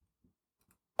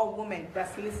a woman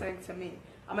that's listening to me,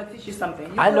 I'm gonna teach you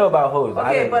something. I know about hoes.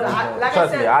 Okay, but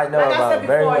trust me, I know about said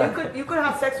very before, well. you could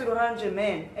have sex with 100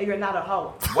 men and you're not a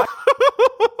hoe. What?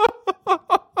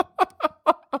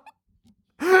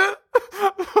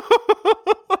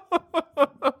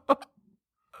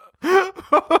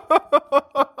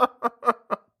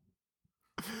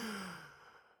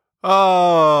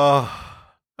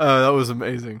 That was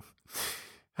amazing.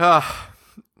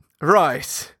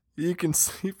 Right. You can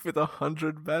sleep with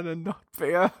 100 men and not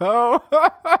be a hoe.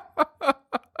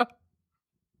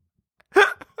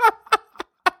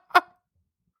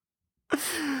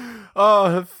 Oh,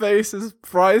 her face is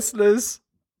priceless.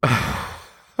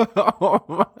 Oh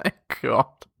my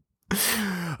god.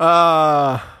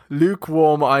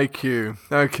 Lukewarm IQ.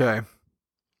 Okay.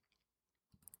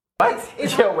 What?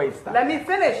 Let me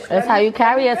finish. That's how you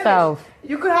carry yourself.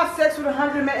 You could have sex with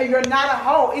 100 men and you're not a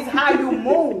hoe. It's how you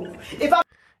move.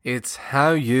 It's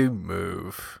how you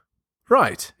move.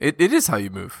 Right. It is how you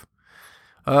move.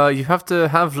 You have to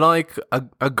have like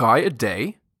a guy a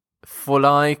day for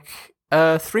like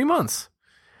 3 months.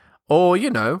 Or,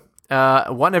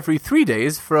 one every 3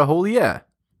 days for a whole year.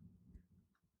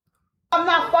 I'm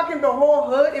not fucking the whole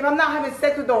hood. If I'm not having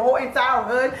sex with the whole entire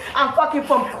hood, I'm fucking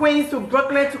from Queens to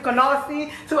Brooklyn to Canarsie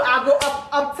to I go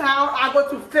uptown, I go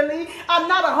to Philly. I'm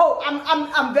not a hoe.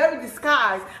 I'm very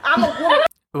disguised. I'm a woman.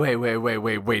 Wait,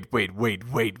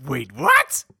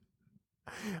 what?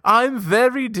 I'm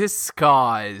very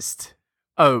disguised.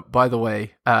 Oh, by the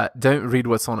way, don't read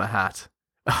what's on a hat.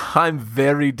 I'm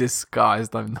very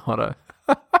disguised. I'm not a...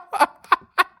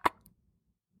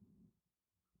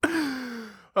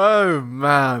 Oh,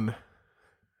 man.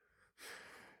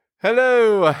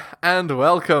 Hello, and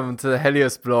welcome to the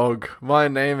Helios blog. My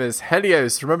name is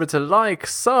Helios. Remember to like,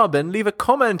 sub, and leave a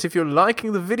comment if you're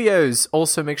liking the videos.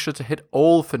 Also, make sure to hit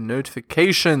all for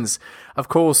notifications. Of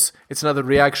course, it's another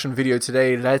reaction video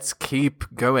today. Let's keep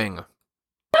going.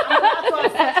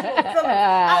 I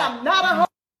am not a hoe.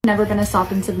 Never been a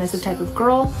soft and submissive type of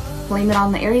girl. Blame it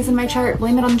on the Aries in my chart,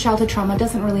 blame it on childhood trauma,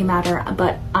 doesn't really matter,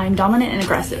 but I'm dominant and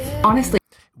aggressive. Honestly.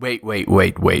 Wait.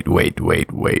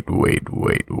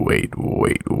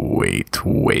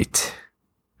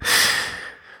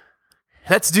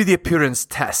 Let's do the appearance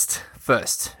test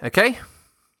first, okay?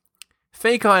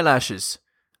 Fake eyelashes,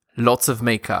 lots of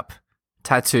makeup,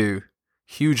 tattoo,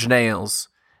 huge nails.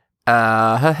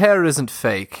 Her hair isn't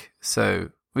fake, so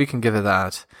we can give her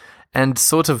that. And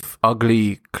sort of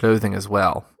ugly clothing as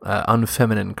well.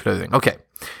 Unfeminine clothing. Okay.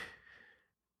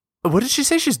 What did she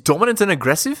say? She's dominant and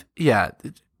aggressive? Yeah.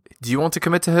 Do you want to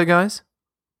commit to her, guys?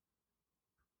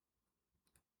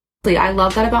 I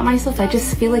love that about myself. I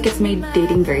just feel like it's made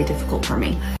dating very difficult for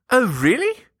me. Oh,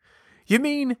 really? You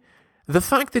mean the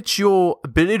fact that you're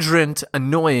belligerent,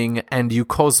 annoying, and you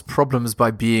cause problems by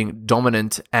being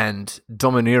dominant and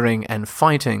domineering and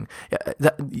fighting,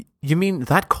 you mean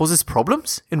that causes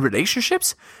problems in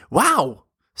relationships? Wow!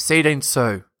 Say it ain't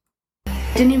so.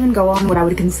 I didn't even go on what I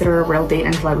would consider a real date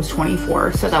until I was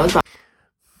 24, so that was about...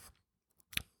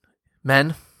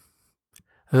 Men,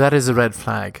 that is a red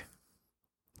flag.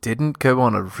 Didn't go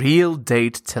on a real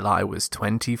date till I was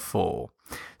 24.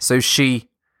 So she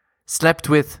slept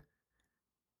with...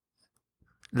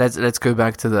 Let's go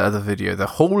back to the other video. The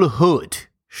whole hood.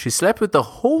 She slept with the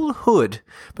whole hood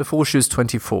before she was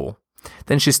 24.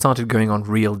 Then she started going on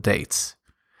real dates.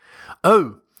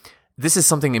 Oh, this is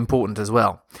something important as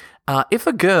well. If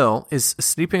a girl is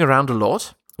sleeping around a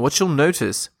lot, what you'll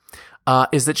notice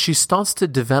is that she starts to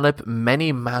develop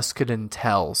many masculine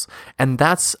tells, and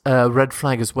that's a red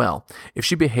flag as well. If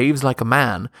she behaves like a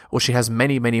man, or she has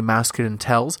many masculine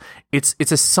tells, it's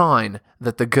a sign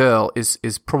that the girl is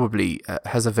probably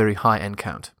has a very high end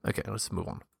count. Okay, let's move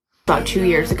on. About 2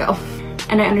 years ago.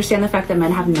 And I understand the fact that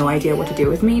men have no idea what to do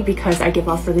with me because I give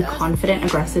off really confident,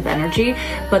 aggressive energy,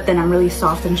 but then I'm really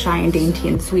soft and shy and dainty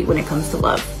and sweet when it comes to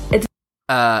love.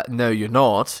 No, you're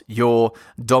not. You're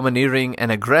domineering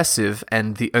and aggressive,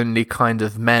 and the only kind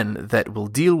of men that will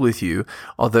deal with you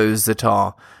are those that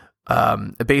are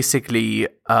basically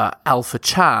alpha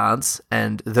chads,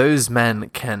 and those men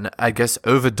can, I guess,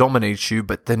 over-dominate you,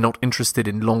 but they're not interested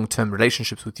in long-term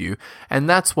relationships with you, and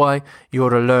that's why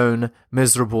you're alone,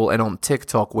 miserable, and on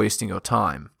TikTok wasting your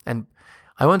time. And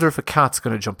I wonder if a cat's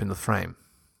going to jump in the frame.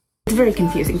 It's very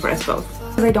confusing for us both.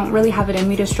 Because I don't really have it in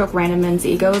me to stroke random men's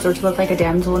egos or to look like a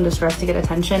damsel in distress to get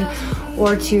attention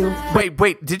or to...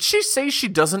 Wait, did she say she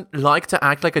doesn't like to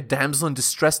act like a damsel in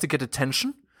distress to get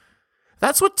attention?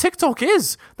 That's what TikTok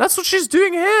is. That's what she's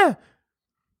doing here.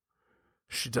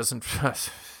 She doesn't...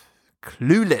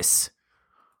 Clueless.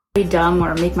 Be dumb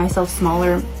or make myself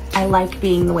smaller. I like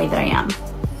being the way that I am.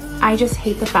 I just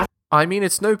hate the fact... I mean,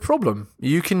 it's no problem.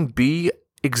 You can be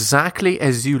exactly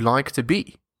as you like to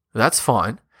be. That's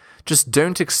fine. Just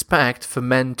don't expect for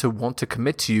men to want to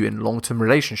commit to you in long-term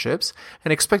relationships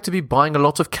and expect to be buying a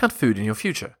lot of cat food in your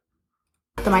future.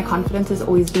 My confidence is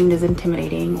always deemed as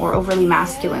intimidating or overly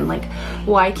masculine. Like,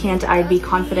 why can't I be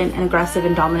confident and aggressive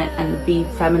and dominant and be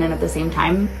feminine at the same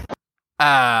time?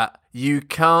 You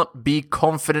can't be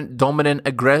confident, dominant,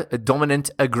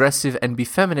 aggressive, and be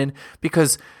feminine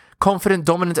because confident,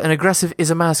 dominant, and aggressive is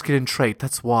a masculine trait.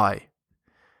 That's why.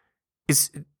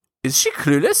 Is she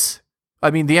clueless?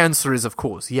 I mean, the answer is, of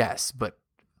course, yes, but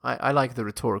I like the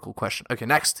rhetorical question. Okay,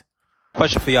 next.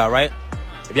 Question for y'all, right?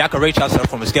 If y'all could rate yourself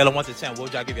from a scale of 1 to 10, what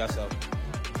would y'all give yourself?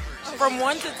 From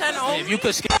 1 to 10 only? If you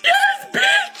could Yes,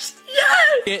 bitch!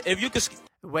 Yes! If you could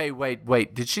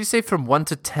Wait. Did she say from 1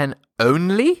 to 10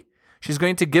 only? She's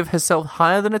going to give herself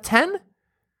higher than a 10?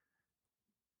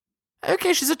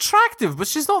 Okay, she's attractive, but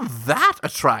she's not that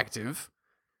attractive.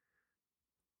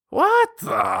 What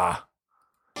the?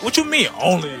 What you mean,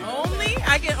 only? Only?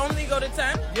 I can only go to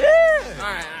 10? Yeah.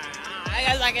 Alright. I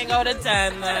guess I can go to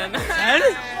 10 then.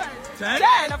 10?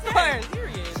 10, of course.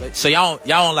 Period. So y'all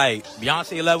don't like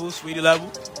Beyonce level, Sweetie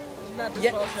level?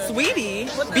 Yeah, Sweetie?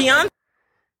 Beyonce?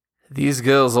 These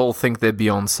girls all think they're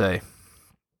Beyonce.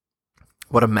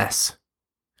 What a mess.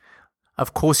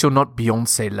 Of course you're not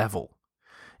Beyonce level.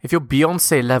 If you're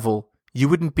Beyonce level, you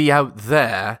wouldn't be out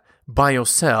there by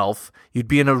yourself. You'd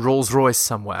be in a Rolls Royce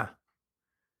somewhere.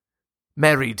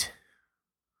 Married.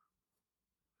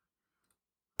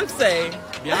 Beyonce?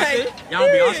 Y'all on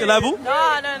Beyonce level? No.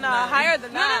 Higher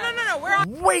than that. No. We're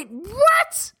on. Wait,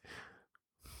 what?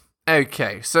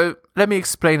 Okay, so let me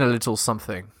explain a little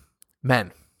something.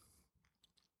 Men.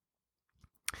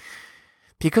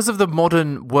 Because of the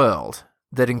modern world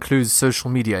that includes social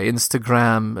media,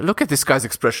 Instagram, look at this guy's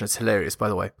expression, it's hilarious, by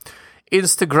the way.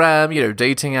 Instagram,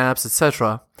 dating apps,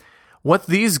 etc. What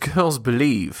these girls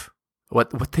believe,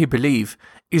 what they believe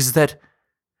is that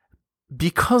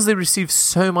because they receive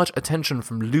so much attention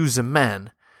from loser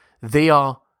men, they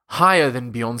are higher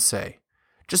than Beyonce.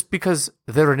 Just because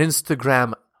they're an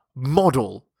Instagram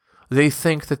model, they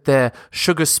think that they're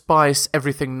sugar spice,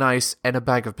 everything nice, and a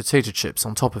bag of potato chips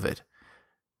on top of it.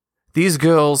 These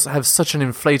girls have such an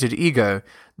inflated ego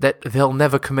that they'll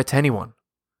never commit to anyone.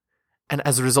 And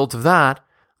as a result of that,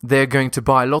 they're going to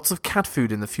buy lots of cat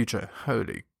food in the future.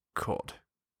 Holy God.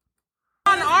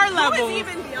 On our level. Who is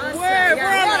even Beyonce? We're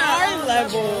on our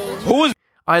level. Who is?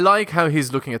 I like how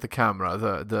he's looking at the camera,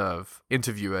 the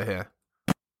interviewer here.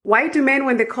 Why do men,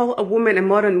 when they call a woman a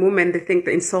modern woman, they think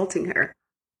they're insulting her?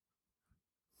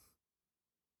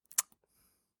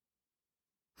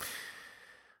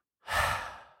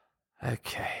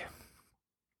 Okay.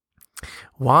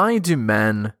 Why do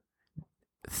men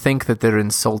think that they're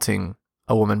insulting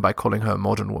a woman by calling her a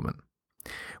modern woman?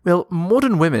 Well,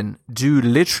 modern women do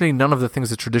literally none of the things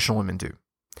that traditional women do.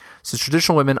 So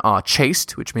traditional women are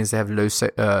chaste, which means they have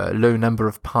low number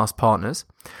of past partners.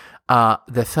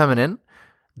 They're feminine.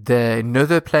 They know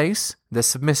their place. They're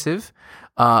submissive.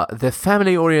 They're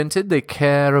family-oriented. They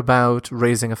care about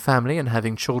raising a family and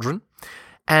having children.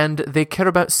 And they care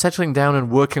about settling down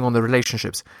and working on their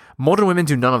relationships. Modern women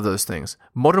do none of those things.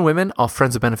 Modern women are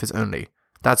friends of benefits only.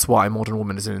 That's why modern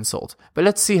woman is an insult. But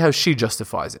let's see how she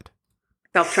justifies it.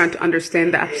 Trying to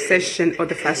understand the obsession or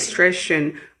the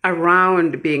frustration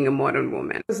around being a modern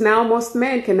woman. Because now most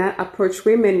men cannot approach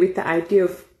women with the idea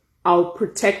of, I'll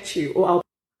protect you or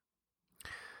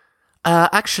I'll...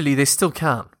 Actually, they still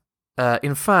can.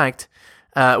 In fact,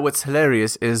 what's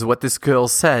hilarious is what this girl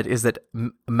said is that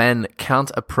men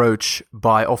can't approach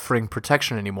by offering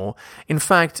protection anymore. In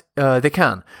fact, they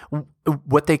can.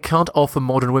 What they can't offer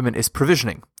modern women is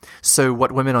provisioning. So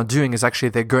what women are doing is actually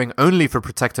they're going only for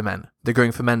protector men. They're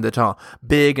going for men that are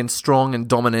big and strong and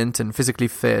dominant and physically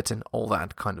fit and all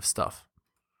that kind of stuff.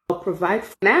 Provide.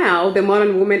 Now, the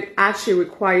modern woman actually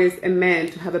requires a man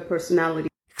to have a personality.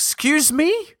 Excuse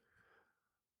me?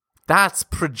 That's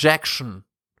projection.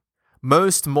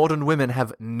 Most modern women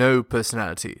have no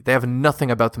personality. They have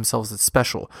nothing about themselves that's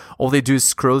special. All they do is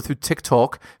scroll through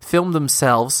TikTok, film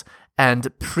themselves,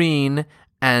 and preen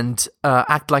and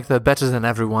act like they're better than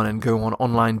everyone and go on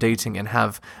online dating and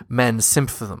have men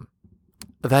simp for them.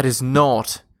 That is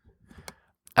not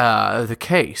the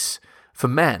case for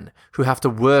men who have to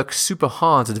work super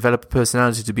hard to develop a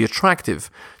personality to be attractive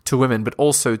to women, but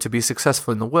also to be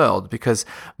successful in the world, because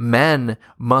men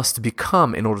must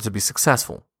become in order to be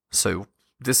successful. So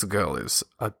this girl is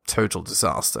a total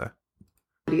disaster.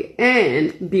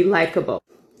 And be likable.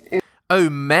 Oh,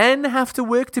 men have to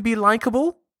work to be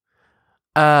likable?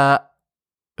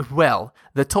 Well,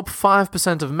 the top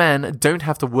 5% of men don't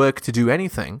have to work to do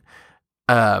anything.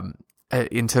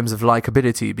 in terms of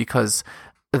likability, because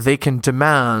they can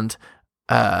demand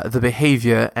the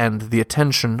behavior and the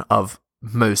attention of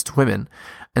most women,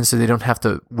 and so they don't have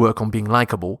to work on being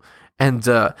likable. And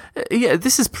yeah,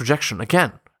 this is projection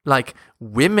again. Like,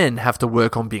 women have to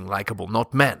work on being likable,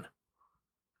 not men.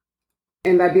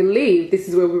 And I believe this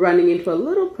is where we're running into a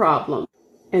little problem.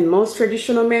 And most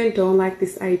traditional men don't like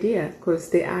this idea because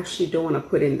they actually don't want to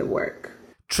put in the work.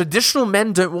 Traditional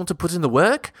men don't want to put in the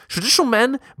work? Traditional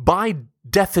men, by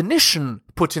definition,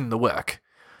 put in the work.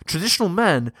 Traditional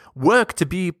men work to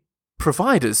be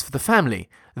providers for the family.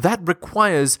 That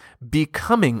requires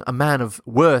becoming a man of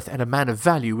worth and a man of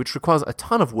value, which requires a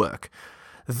ton of work.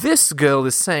 This girl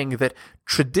is saying that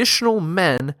traditional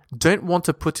men don't want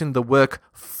to put in the work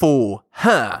for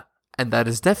her. And that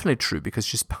is definitely true, because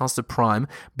she's past the prime,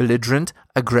 belligerent,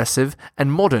 aggressive,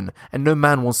 and modern, and no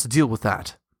man wants to deal with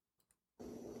that.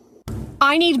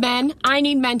 I need men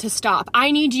to stop.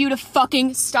 I need you to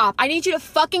fucking stop. I need you to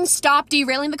fucking stop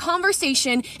derailing the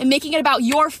conversation and making it about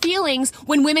your feelings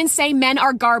when women say men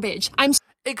are garbage.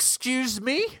 Excuse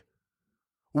me?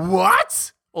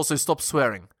 What? Also, stop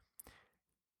swearing.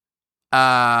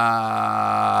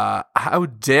 How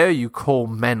dare you call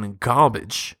men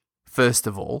garbage? First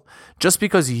of all, just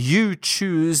because you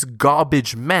choose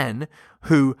garbage men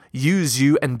who use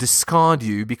you and discard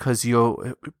you because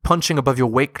you're punching above your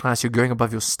weight class, you're going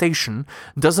above your station,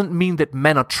 doesn't mean that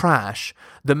men are trash.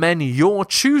 The men you're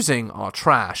choosing are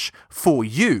trash for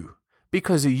you,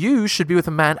 because you should be with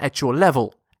a man at your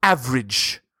level,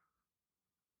 average.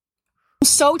 I'm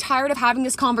so tired of having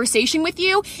this conversation with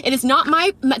you. It is not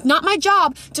my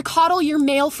job to coddle your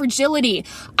male fragility.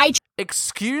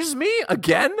 Excuse me?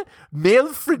 Again?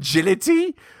 Male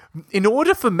fragility? In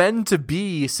order for men to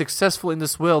be successful in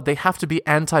this world, they have to be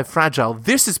anti-fragile.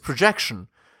 This is projection.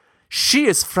 She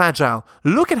is fragile.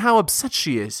 Look at how upset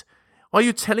she is. Are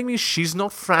you telling me she's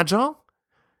not fragile?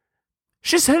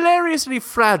 She's hilariously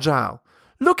fragile.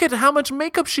 Look at how much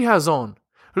makeup she has on.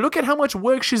 Look at how much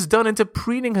work she's done into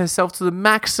preening herself to the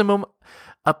maximum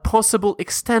possible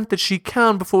extent that she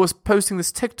can before posting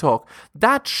this TikTok.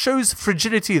 That shows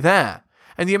fragility there.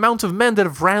 And the amount of men that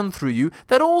have ran through you,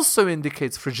 that also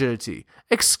indicates fragility.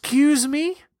 Excuse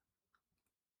me?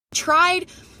 Tried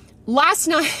last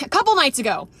night, a couple nights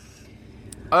ago.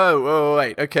 Oh,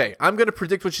 wait, okay. I'm going to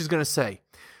predict what she's going to say.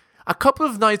 A couple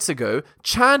of nights ago,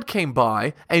 Chad came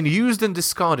by and used and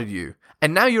discarded you.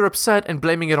 And now you're upset and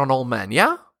blaming it on all men,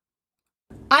 yeah?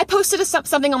 I posted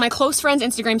something on my close friend's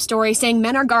Instagram story saying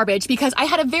men are garbage because I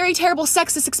had a very terrible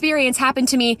sexist experience happen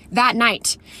to me that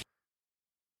night.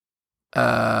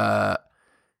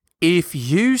 If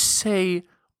you say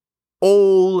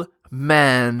all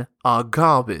men are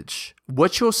garbage,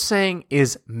 what you're saying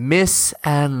is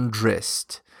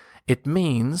misandrist. It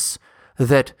means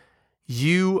that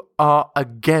you are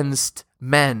against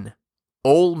men.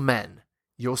 All men.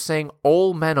 You're saying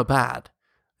all men are bad.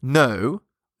 No,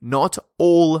 not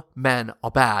all men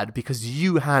are bad, because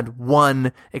you had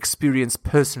one experience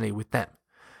personally with them.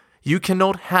 You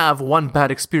cannot have one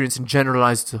bad experience and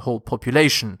generalize the whole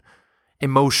population.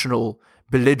 Emotional,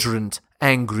 belligerent,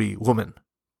 angry woman.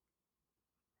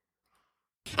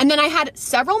 And then I had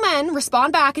several men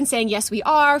respond back and saying, yes, we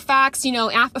are, facts,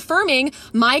 affirming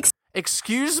my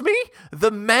Excuse me?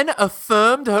 The men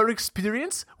affirmed her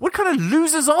experience? What kind of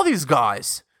losers are these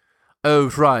guys? Oh,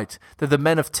 right. They're the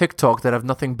men of TikTok that have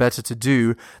nothing better to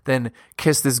do than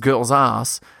kiss this girl's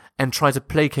ass and try to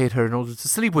placate her in order to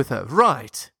sleep with her.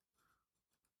 Right.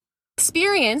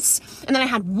 Experience. And then I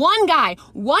had one guy,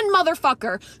 one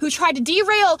motherfucker, who tried to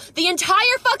derail the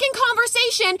entire fucking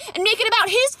conversation and make it about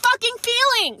his fucking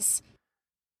feelings.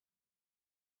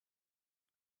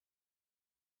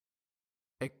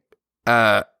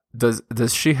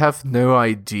 Does she have no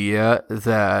idea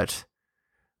that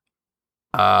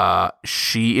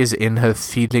she is in her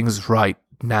feelings right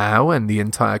now and the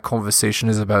entire conversation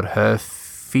is about her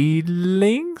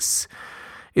feelings?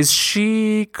 Is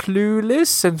she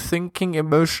clueless and thinking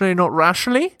emotionally, not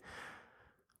rationally?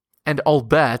 And I'll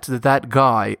bet that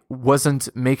guy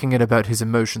wasn't making it about his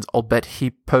emotions. I'll bet he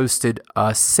posted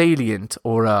a salient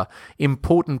or a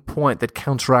important point that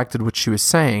counteracted what she was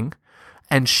saying,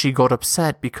 and she got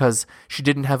upset because she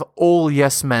didn't have all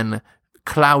yes men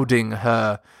clouding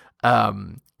her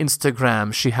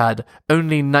Instagram. She had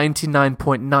only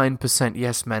 99.9%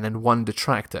 yes men and one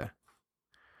detractor.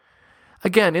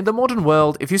 Again, in the modern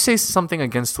world, if you say something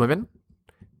against women,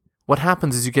 what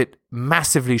happens is you get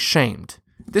massively shamed.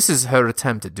 This is her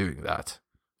attempt at doing that.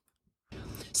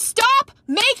 Stop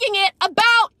making it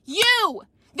about you!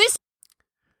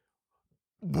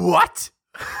 What?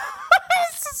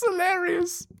 This is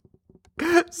hilarious.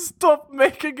 Stop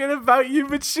making it about you,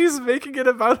 but she's making it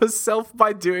about herself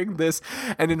by doing this.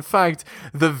 And in fact,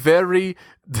 the very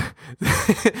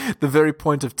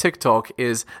point of TikTok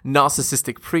is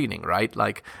narcissistic preening, right?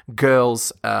 Like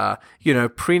girls,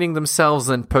 preening themselves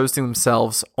and posting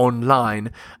themselves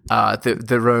online,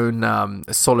 their own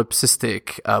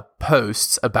solipsistic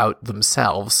posts about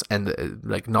themselves and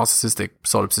like narcissistic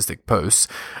solipsistic posts.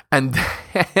 And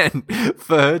then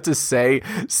for her to say,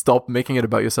 stop making it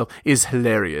about yourself is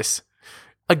hilarious.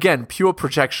 Again, pure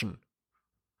projection.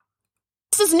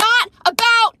 This is not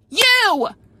about you!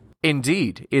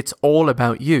 Indeed, it's all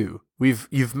about you.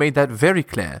 You've made that very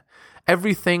clear.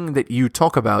 Everything that you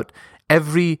talk about,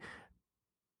 every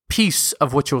piece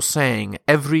of what you're saying,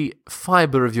 every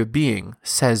fiber of your being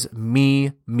says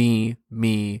me, me,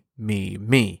 me, me,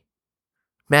 me.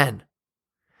 Man,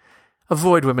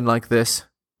 avoid women like this.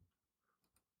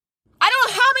 I don't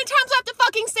know how many times I have to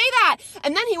fucking say that.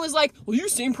 And then he was like, well, you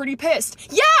seem pretty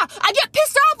pissed. Yeah, I get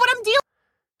pissed off when I'm dealing.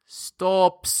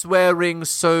 Stop swearing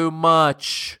so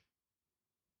much.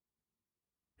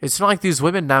 It's like these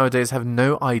women nowadays have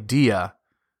no idea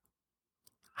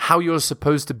how you're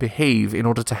supposed to behave in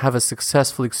order to have a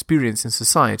successful experience in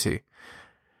society.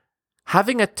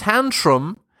 Having a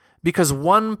tantrum because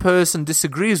one person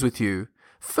disagrees with you,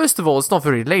 first of all, it's not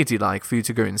very ladylike for you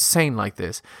to go insane like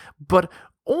this, but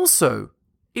also,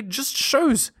 it just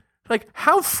shows, like,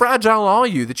 how fragile are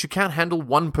you that you can't handle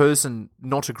one person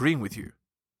not agreeing with you?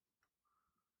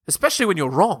 Especially when you're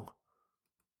wrong.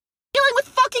 Dealing with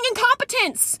fucking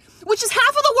incompetence, which is half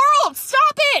of the world.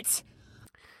 Stop it.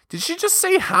 Did she just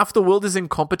say half the world is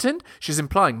incompetent? She's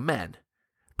implying men.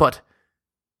 But,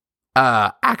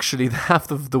 actually,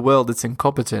 half of the world is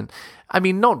incompetent. I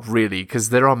mean, not really, because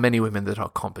there are many women that are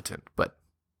competent. But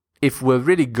if we're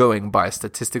really going by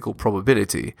statistical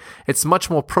probability, it's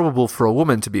much more probable for a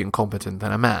woman to be incompetent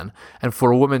than a man, and for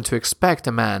a woman to expect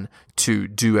a man to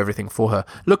do everything for her.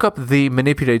 Look up The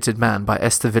Manipulated Man by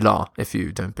Esther Villar if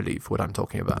you don't believe what I'm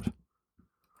talking about.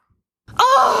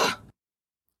 Oh!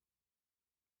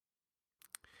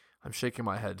 I'm shaking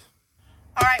my head.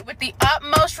 All right, with the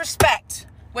utmost respect,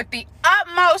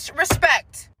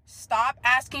 stop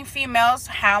asking females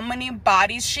how many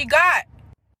bodies she got.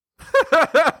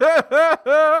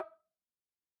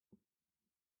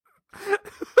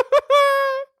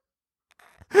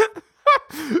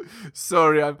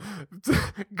 Sorry, I'm...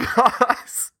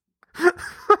 Guys.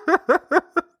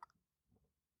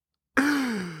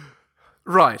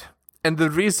 Right. And the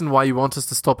reason why you want us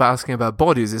to stop asking about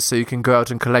bodies is so you can go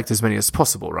out and collect as many as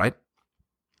possible, right?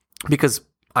 Because,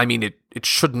 I mean, it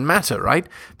shouldn't matter, right?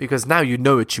 Because now you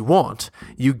know what you want.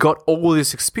 You got all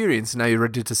this experience, now you're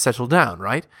ready to settle down,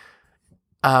 right?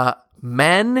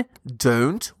 Men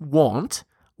don't want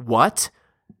what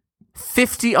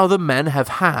 50 other men have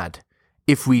had.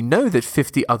 If we know that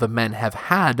 50 other men have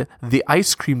had the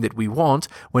ice cream that we want,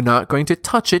 we're not going to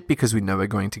touch it because we know we're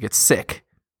going to get sick.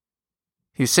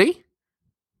 You see?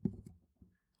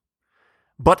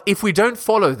 But if we don't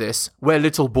follow this, we're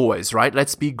little boys, right?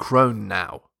 Let's be grown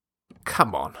now.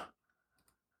 Come on.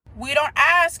 We don't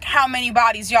ask how many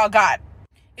bodies y'all got.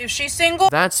 If she's single...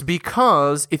 That's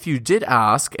because if you did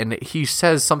ask and he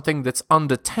says something that's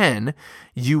under 10,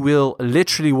 you will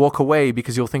literally walk away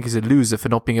because you'll think he's a loser for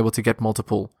not being able to get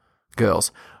multiple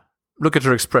girls. Look at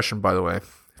her expression, by the way.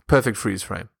 Perfect freeze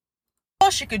frame.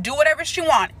 She could do whatever she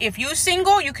want. If you're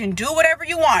single, you can do whatever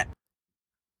you want.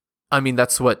 I mean,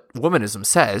 that's what womanism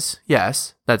says.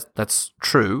 Yes, that's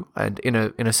true. And in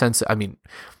a sense, I mean,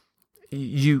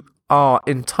 you are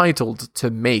entitled to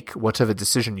make whatever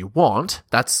decision you want.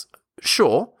 That's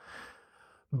sure.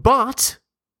 But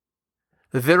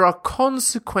there are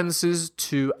consequences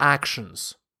to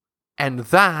actions. And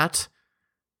that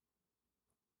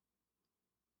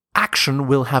action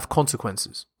will have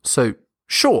consequences. So,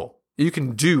 sure, you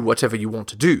can do whatever you want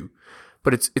to do,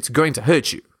 but it's going to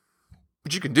hurt you.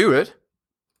 But you can do it.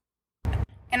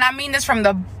 And I mean this from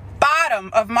the bottom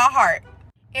of my heart.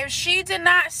 If she did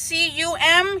not see you,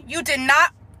 you did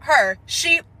not her.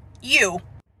 She, you.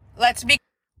 Let's be...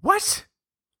 What?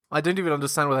 I don't even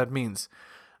understand what that means.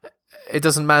 It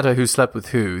doesn't matter who slept with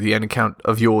who. The end count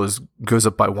of yours goes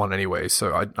up by 1 anyway,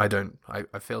 so I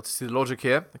fail to see the logic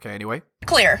here. Okay, anyway.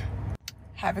 Clear.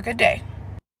 Have a good day.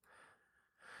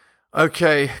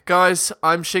 Okay, guys,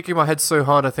 I'm shaking my head so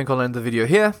hard I think I'll end the video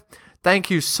here.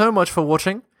 Thank you so much for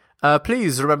watching.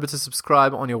 Please remember to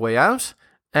subscribe on your way out.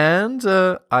 And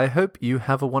I hope you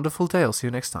have a wonderful day. I'll see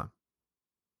you next time.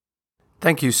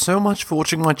 Thank you so much for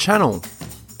watching my channel.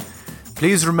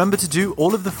 Please remember to do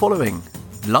all of the following.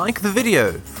 Like the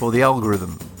video for the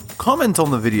algorithm. Comment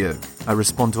on the video. I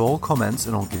respond to all comments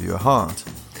and I'll give you a heart.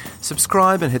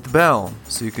 Subscribe and hit the bell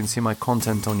so you can see my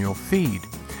content on your feed.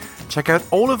 Check out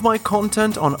all of my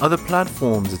content on other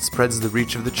platforms. It spreads the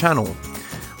reach of the channel.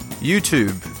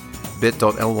 YouTube,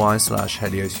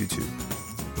 bit.ly/Helios YouTube.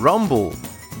 Rumble,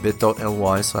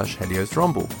 bit.ly/Helios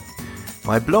Rumble.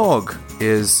 My blog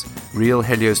is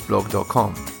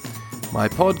realheliosblog.com. My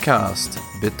podcast,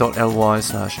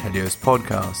 bit.ly/Helios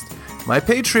Podcast. My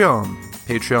Patreon,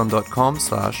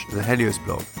 patreon.com/The Helios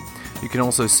Blog. You can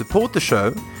also support the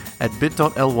show at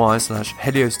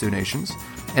bit.ly/Helios Donations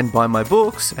and buy my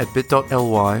books at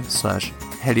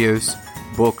bit.ly/Helios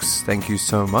Books. Thank you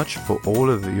so much for all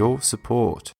of your support.